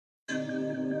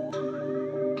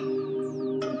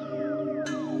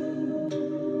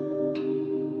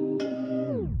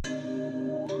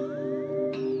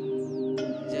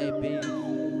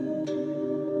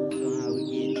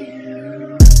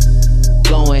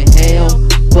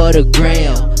for the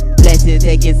gram. Blessing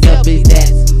taking selfies,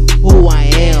 that's who I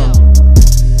am.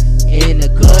 In the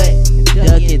cut,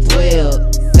 ducking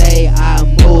 12. Say I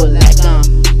move like I'm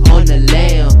on the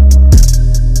lamb.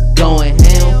 Going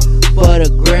ham for the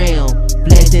gram.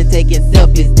 Blessing taking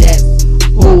selfies, that's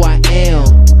who I am.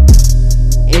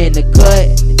 In the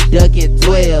cut, ducking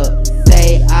 12.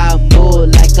 Say I move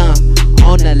like I'm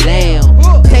on the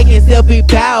lamb. Taking selfie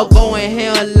bow, going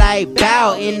ham like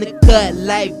bow. In the cut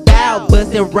like bow,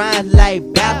 busting rhymes like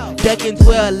bow. Ducking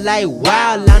 12 like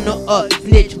wow, line up,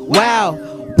 snitch wow.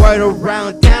 Word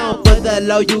around town, for the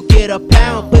low you get a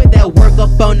pound. Put that work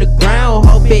up on the ground,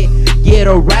 hope it get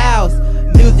aroused.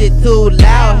 Music too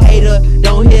loud, hater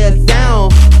don't hear a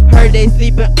sound. Heard they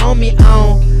sleeping on me,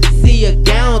 I don't see a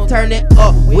gown. Turn it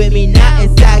up with me now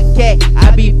inside K,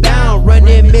 I be found.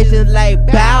 Running missions like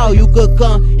bow, you could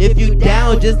come if you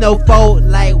down. Just no fold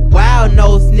like wow,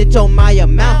 no snitch on my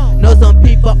amount. Know some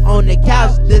people on the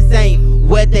couch, this ain't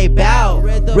what they bow.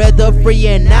 Rather free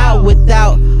and out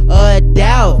without a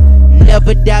doubt.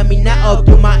 Never doubt me now, up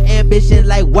to my ambition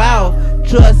like wow.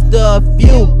 Trust a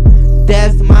few,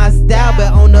 that's my style.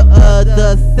 But on the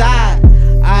other side,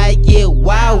 I get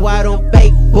wild. Why them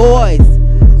fake boys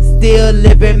still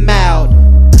living mild?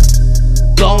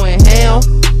 Going ham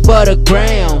for the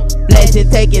gram. Blessing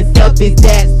taking selfies,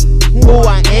 that's who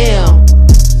I am.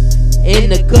 In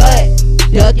the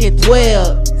cut, ducking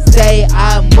 12. Say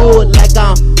I move like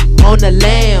I'm on the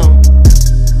lamb.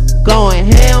 Going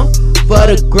ham for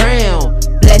the gram.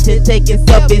 Blessing taking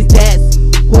selfies, that's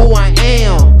who I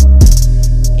am.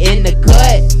 In the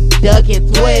cut,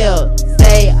 ducking 12.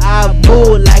 Say I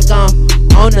move like I'm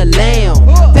on the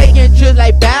lamb. Taking trips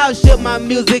like bow, shook my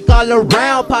music all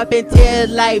around. Popping tears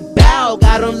like bow,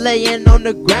 got them laying on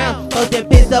the ground. Posting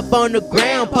pics up on the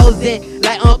ground, posing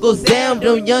like Uncle Sam.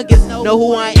 Them youngest know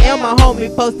who I am. My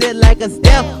homie posted like a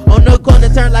stamp. On the corner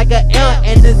turn like a M,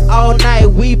 and this all night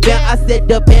we been. I set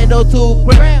the bando to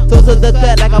gram, so to the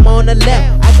cut like I'm on the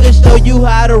left. I could show you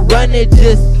how to run it,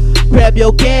 just prep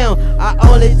your cam. I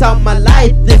only talk my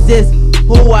life, this is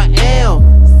who I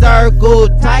am. Circle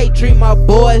tight, treat my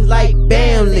boys like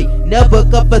family. Never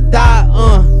cup of thought,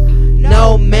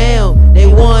 no ma'am. They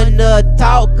wanna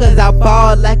talk cause I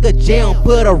ball like a gem.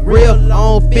 Put a real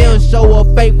on film, show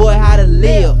a fake boy how to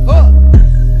live.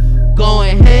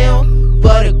 Going ham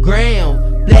for the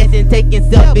gram. Blessing taking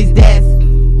selfies, that's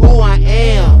who I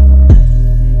am.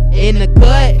 In the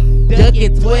cut,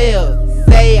 ducking 12.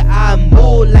 Say I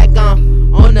move like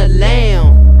I'm on the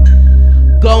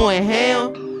lamb. Going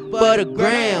ham for the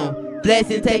gram.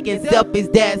 Blessing taking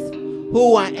selfies, that's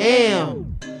who I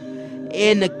am.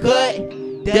 In the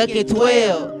cut, ducking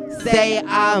 12. Say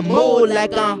I move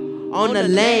like I'm on the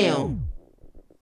lamb.